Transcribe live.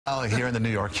Here in the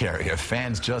New York area,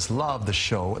 fans just love the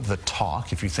show, The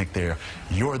Talk. If you think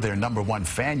you're their #1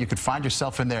 fan, you could find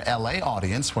yourself in their LA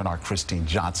audience when our Kristine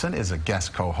Johnson is a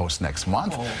guest co-host next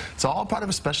month. It's all part of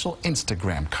a special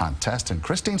Instagram contest, and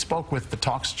Kristine spoke with The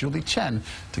Talk's Chen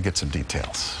to get some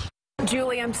details.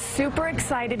 Julie, I'm super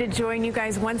excited to join you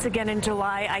guys once again in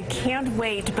July. I can't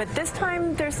wait, but this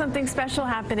time there's something special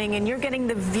happening and you're getting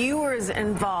the viewers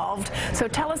involved. So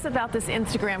tell us about this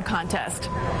Instagram contest.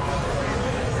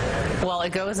 Well,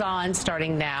 it goes on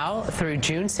starting now through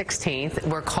June 16th.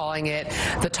 We're calling it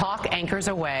The Talk Anchors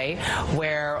Away,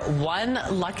 where one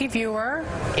lucky viewer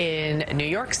in New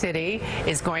York City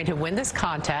is going to win this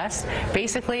contest.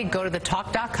 Basically, go to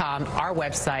thetalk.com, our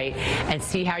website, and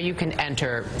see how you can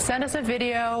enter. Send us a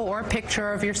video or a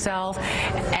picture of yourself,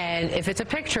 and if it's a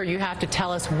picture, you have to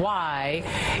tell us why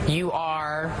you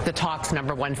are The Talk's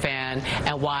 #1 fan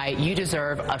and why you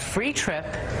deserve a free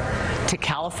trip to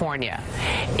California.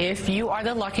 If you are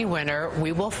the lucky winner,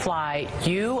 we will fly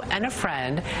you and a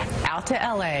friend out to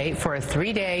LA for a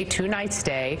 3-day, 2-night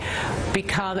stay,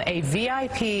 become a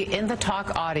VIP in the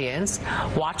Talk audience,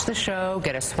 watch the show,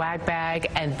 get a swag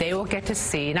bag, and they will get to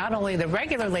see not only the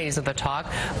regular ladies of the Talk,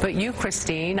 but you,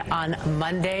 Kristine, on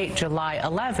Monday, July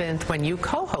 11th, when you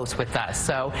co-host with us.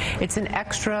 So it's an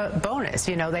extra bonus.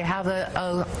 You know, they have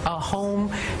a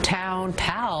hometown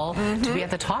pal to be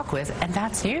at the Talk with, and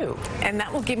that's you. And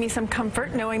that will give me some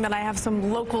comfort knowing that I have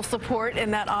some local support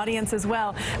in that audience as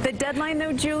well. The deadline,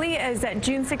 though, Julie, is at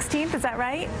June 16th. Is that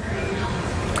right?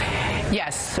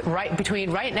 Yes,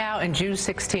 between right now and June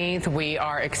 16th, we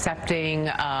are accepting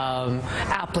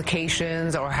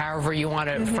applications, or however you want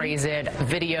to phrase it,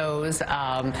 videos.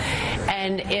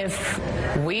 And if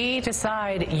we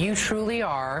decide you truly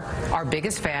are our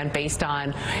biggest fan based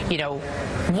on, you know,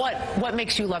 what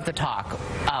makes you love the Talk?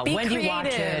 When do you watch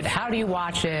it? How do you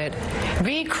watch it?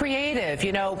 Be creative,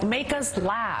 you know, make us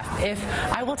laugh.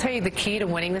 I will tell you the key to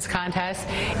winning this contest,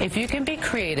 if you can be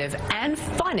creative and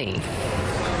funny,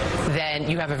 then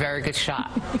you have a very good shot.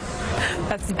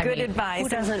 That's good advice.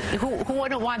 Who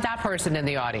wouldn't want that person in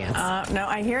the audience? No,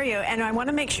 I hear you. And I want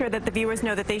to make sure that the viewers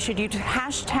know that they should use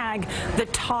hashtag The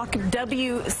Talk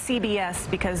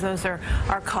WCBS, because those are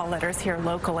our call letters here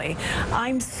locally.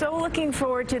 I'm so looking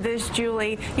forward to this,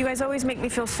 Julie. You guys always make me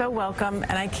feel so welcome,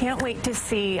 and I can't wait to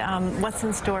see what's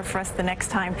in store for us the next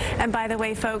time. And by the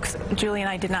way, folks, Julie and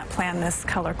I did not plan this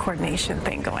color coordination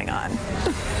thing going on.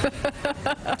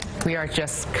 We are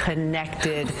just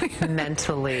connected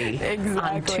mentally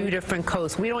on 2 different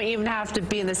coasts. We don't even have to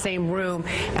be in the same room,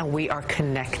 and we are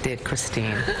connected,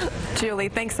 Kristine. Julie,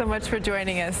 thanks so much for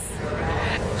joining us.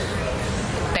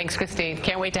 Thanks, Kristine.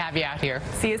 Can't wait to have you out here.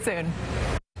 See you soon.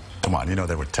 Come on, you know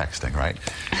they were texting, right?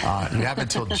 You have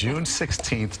until June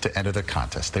 16th to enter the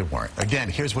contest. They weren't. Again,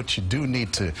 here's what you do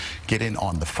need to get in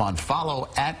on the fun. Follow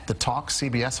at The Talk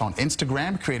CBS on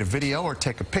Instagram. Create a video or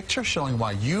take a picture showing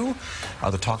why you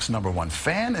are The Talk's #1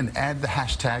 fan, and add the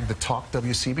hashtag The Talk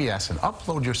WCBS and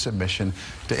upload your submission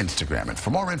to Instagram. And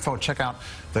for more info, check out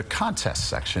the contest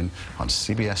section on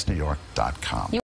CBSNewYork.com.